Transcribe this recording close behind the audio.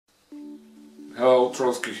Hello,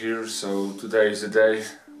 Trollsky here. So today is the day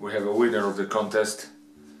we have a winner of the contest,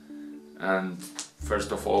 and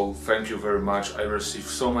first of all, thank you very much. I received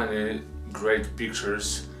so many great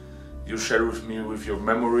pictures. You share with me with your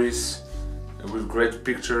memories, with great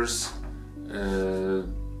pictures,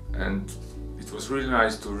 and it was really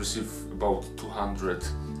nice to receive about 200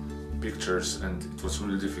 pictures, and it was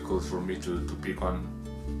really difficult for me to pick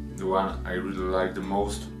the one I really like the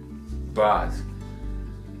most. But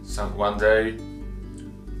one day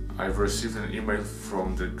I've received an email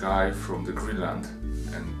from the guy from the Greenland,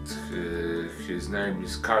 and his name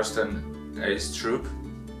is Karsten Astrup.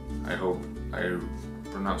 I hope I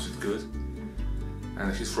pronounce it good.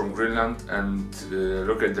 And he's from Greenland, and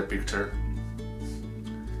look at the picture.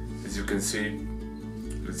 As you can see,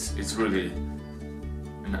 it's really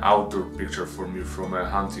an outdoor picture for me from a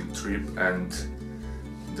hunting trip, and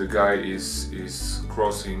the guy is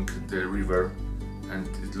crossing the river, and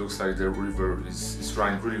it looks like the river is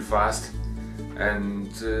running really fast, and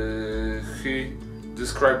he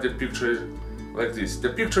described the picture like this. The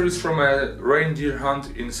picture is from a reindeer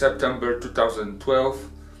hunt in September 2012.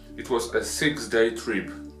 It was a 6-day trip.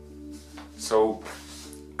 So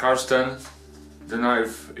Karsten, the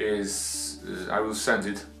knife is, I will send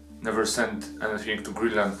it. Never sent anything to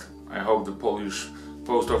Greenland. I hope the Polish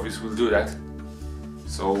post office will do that.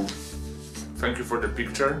 So thank you for the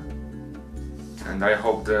picture, and I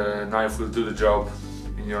hope the knife will do the job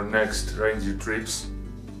in your next reindeer trips.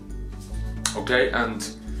 Okay, and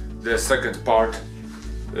the second part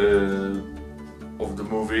of the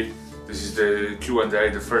movie, this is the Q&A,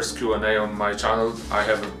 the first Q&A on my channel.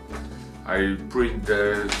 I print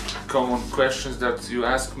the common questions that you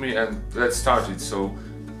ask me, and let's start it. So,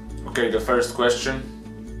 okay, the first question.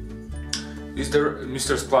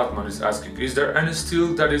 Mr. Splatman is asking, is there any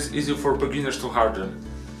steel that is easy for beginners to harden?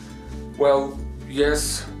 Well,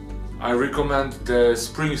 yes, I recommend the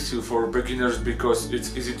spring steel for beginners because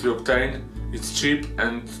it's easy to obtain, it's cheap,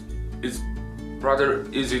 and it's rather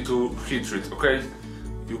easy to heat treat, okay?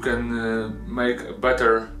 You can make a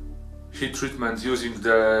better heat treatment using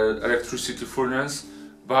the electricity furnace,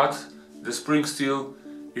 but the spring steel,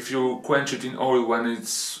 if you quench it in oil when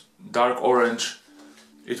it's dark orange,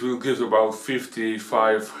 it will give about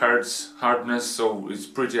 55 Hertz hardness, so it's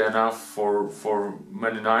pretty enough for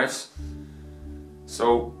many knives.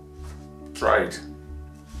 So try it.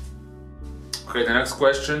 Okay, the next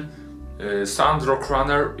question. Sandro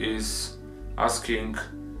Kraner is asking,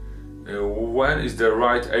 when is the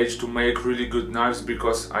right age to make really good knives,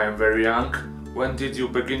 because I am very young. When did you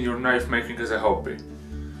begin your knife making as a hobby?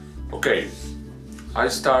 Okay, I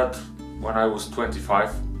start when I was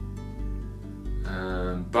 25.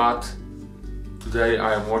 But today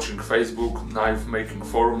I am watching Facebook knife making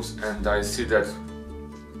forums, and I see that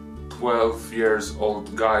 12 years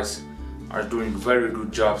old guys are doing very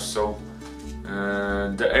good jobs, so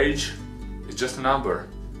the age is just a number.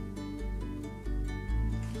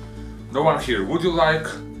 No one here. Would you like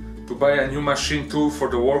to buy a new machine tool for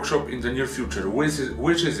the workshop in the near future?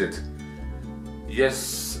 Which is it?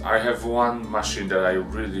 Yes, I have one machine that I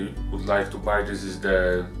really would like to buy. This is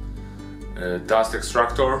the dust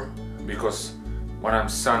extractor, because when I'm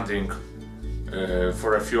sanding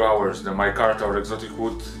for a few hours the micarta or exotic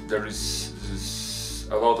wood, there is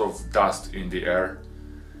a lot of dust in the air,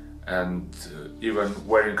 and even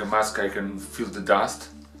wearing a mask I can feel the dust.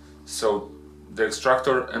 So the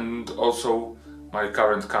extractor, and also my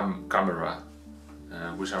current camera,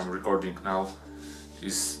 which I'm recording now,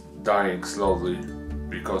 is dying slowly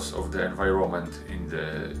because of the environment in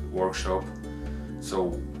the workshop.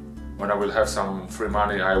 So when I will have some free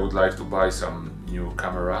money, I would like to buy some new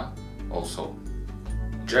camera also.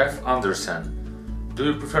 Jeff Anderson, do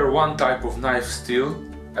you prefer one type of knife steel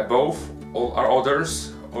above all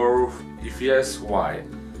others, or if yes, why?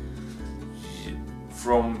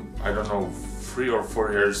 From, I don't know, 3 or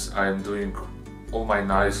 4 years I am doing all my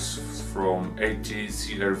knives from AT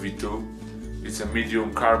CRV2. It's a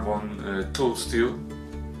medium carbon tool steel,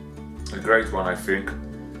 a great one I think.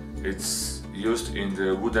 It's used in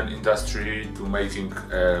the wooden industry to making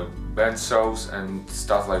band saws and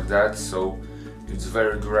stuff like that, so it's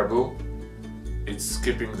very durable. It's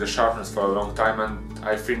keeping the sharpness for a long time, and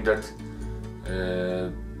I think that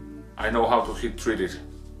I know how to heat treat it.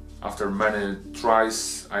 After many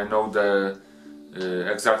tries, I know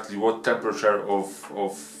exactly what temperature of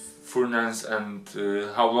furnace and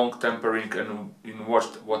how long tempering and in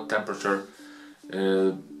what temperature.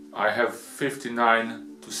 I have 59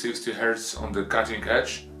 to 60 Hertz on the cutting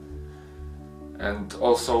edge, and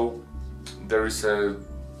also there is a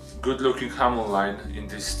good looking hammer line in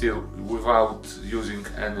this steel without using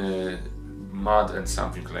any mud and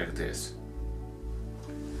something like this.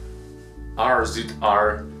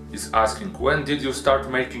 RZR is asking, when did you start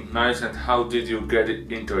making knives and how did you get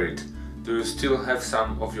into it? Do you still have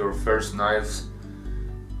some of your first knives?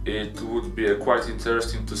 It would be quite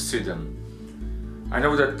interesting to see them. I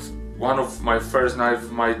know that one of my first knives,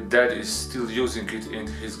 my dad is still using it in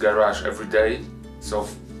his garage every day, so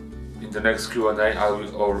in the next Q&A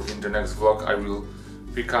or in the next vlog I will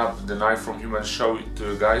pick up the knife from him and show it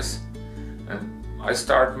to you guys. And I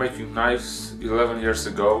started making knives 11 years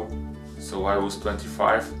ago, so I was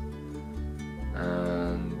 25,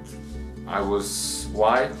 and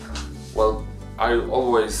why? Well, I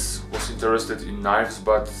always was interested in knives,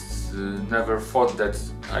 but never thought that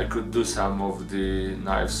I could do some of the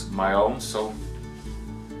knives my own, so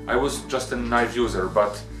I was just a knife user,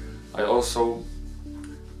 but I also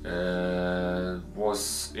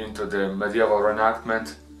was into the medieval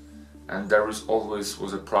reenactment, and there always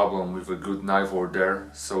was a problem with a good knife over there,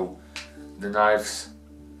 so the knives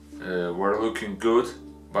were looking good,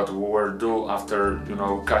 but were dull after, you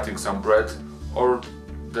know, cutting some bread, or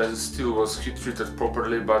the steel was heat treated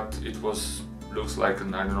properly, but it looks like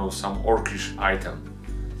an, I don't know, some orcish item.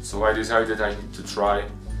 So I decided I need to try,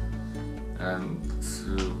 and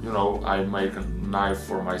you know, I make a knife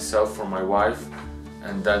for myself, for my wife,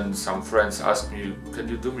 and then some friends asked me, can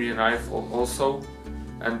you do me a knife also?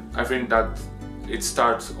 And I think that it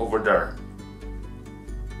starts over there.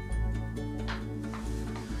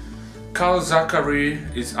 Carl Zachary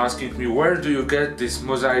is asking me, where do you get these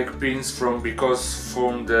mosaic pins from, because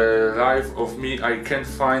from the life of me I can't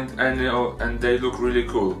find any and they look really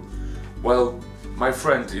cool. Well, my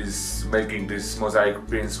friend is making these mosaic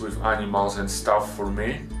pins with animals and stuff for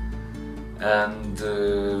me, and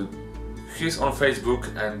he's on Facebook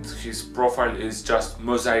and his profile is just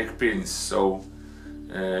mosaic pins, so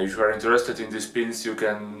if you are interested in these pins you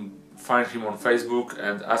can find him on Facebook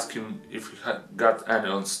and ask him if he got any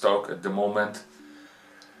on stock at the moment.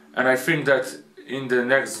 And I think that in the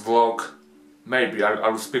next vlog, maybe I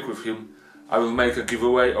will speak with him, I will make a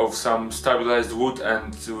giveaway of some stabilized wood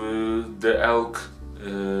and the elk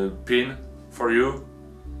pin for you.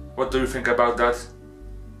 What do you think about that?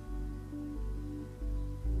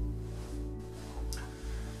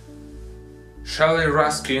 Shelley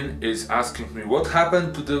Raskin is asking me, what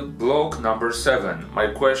happened to the block number 7? My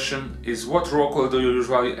question is, what Rockwell do you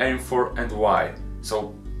usually aim for and why?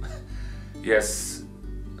 So, yes,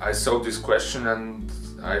 I saw this question and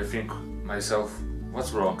I think myself,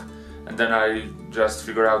 what's wrong? And then I just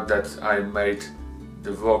figured out that I made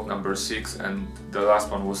the vlog number 6 and the last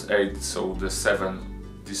one was 8, so the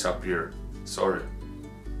 7 disappeared. Sorry.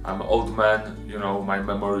 I'm an old man, you know, my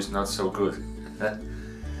memory is not so good.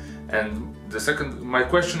 And my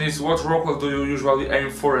question is, what Rockwell do you usually aim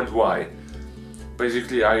for and why?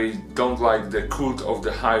 Basically, I don't like the cult of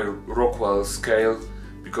the high Rockwell scale,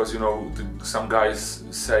 because, you know, some guys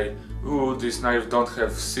say, oh, this knife don't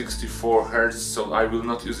have 64 Hz, so I will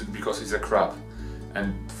not use it because it's a crap.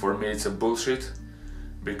 And for me it's a bullshit,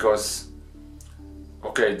 because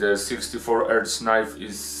okay, the 64 Hz knife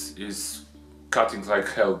is cutting like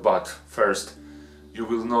hell, but first, you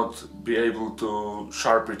will not be able to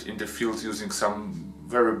sharpen it in the field using some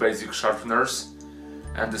very basic sharpeners,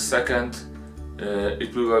 and the second,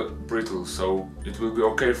 it will be brittle, so it will be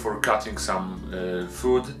okay for cutting some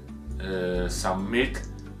food, some meat,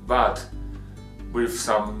 but with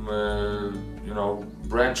some you know,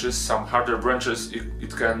 branches, some harder branches,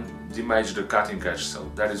 it can damage the cutting edge, so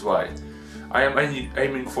that is why. I am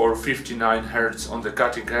aiming for 59 Hz on the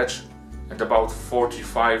cutting edge and about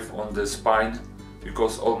 45 on the spine,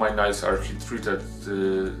 because all my knives are heat treated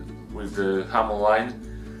with the Hammer line.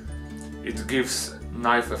 It gives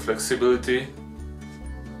knife a flexibility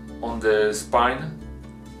on the spine,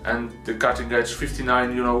 and the cutting edge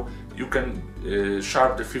 59, you know, you can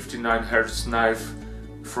sharpen the 59 Hz knife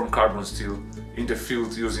from carbon steel in the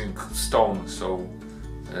field using stone, so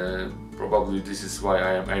probably this is why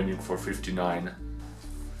I am aiming for 59.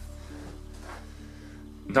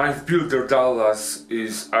 Knife Builder Dallas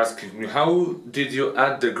is asking me, how did you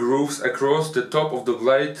add the grooves across the top of the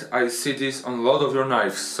blade? I see this on a lot of your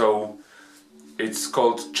knives. So it's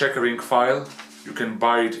called checkering file. You can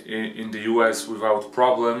buy it in the US without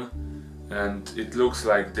problem, and it looks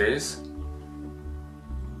like this.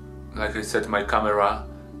 Like I said, my camera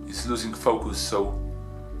is losing focus, so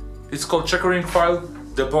it's called checkering file.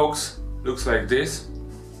 The box looks like this.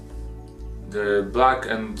 The black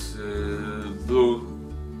and blue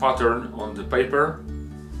pattern on the paper,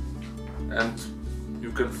 and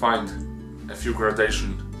you can find a few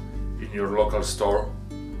gradations in your local store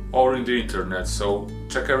or in the internet. So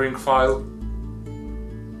checkering file,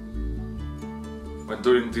 when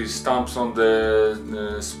doing these stamps on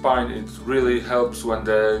the spine, it really helps when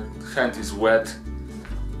the hand is wet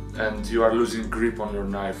and you are losing grip on your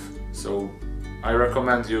knife. So I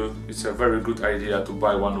recommend you, it's a very good idea to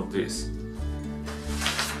buy one of these.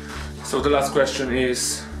 So the last question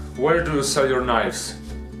is, where do you sell your knives?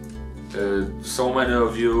 So many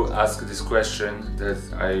of you ask this question that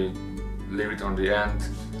I leave it on the end,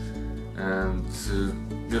 and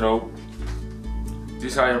you know,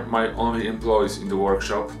 these are my only employees in the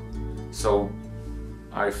workshop, so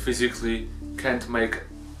I physically can't make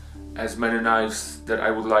as many knives that I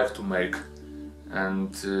would like to make,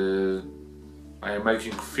 and I am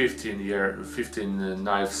making 15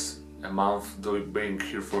 knives a month, being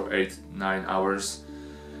here for 8-9 hours.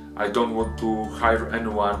 I don't want to hire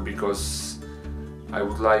anyone because I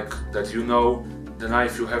would like that you know the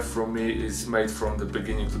knife you have from me is made from the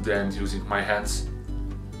beginning to the end using my hands.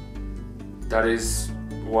 That is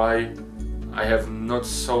why I have not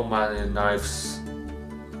so many knives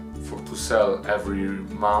to sell every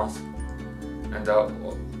month, and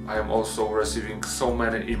I am also receiving so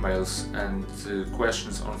many emails and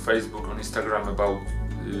questions on Facebook, on Instagram about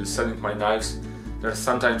selling my knives that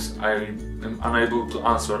sometimes I am unable to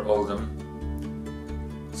answer all of them.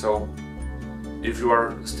 So if you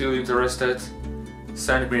are still interested,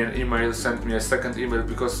 send me an email, send me a second email,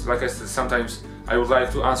 because like I said, sometimes I would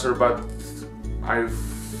like to answer but I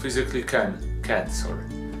physically can't.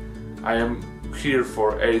 I am here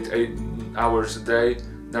for 8 hours a day,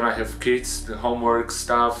 then I have kids, the homework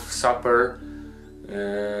stuff, supper,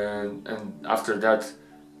 and after that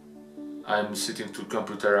I'm sitting to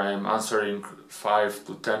computer, I am answering 5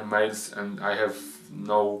 to 10 mails, and I have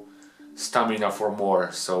no stamina for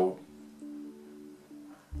more. So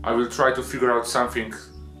I will try to figure out something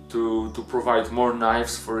to provide more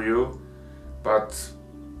knives for you, but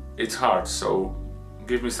it's hard, so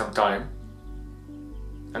give me some time.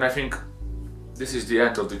 And I think this is the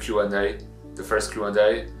end of the Q&A, the first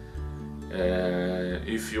Q&A.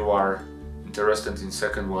 If you are interested in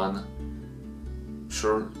second one,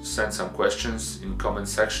 sure, send some questions in comment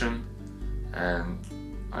section, and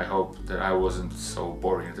I hope that I wasn't so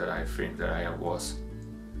boring that I think that I was.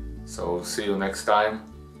 So see you next time,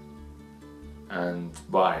 and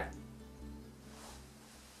bye.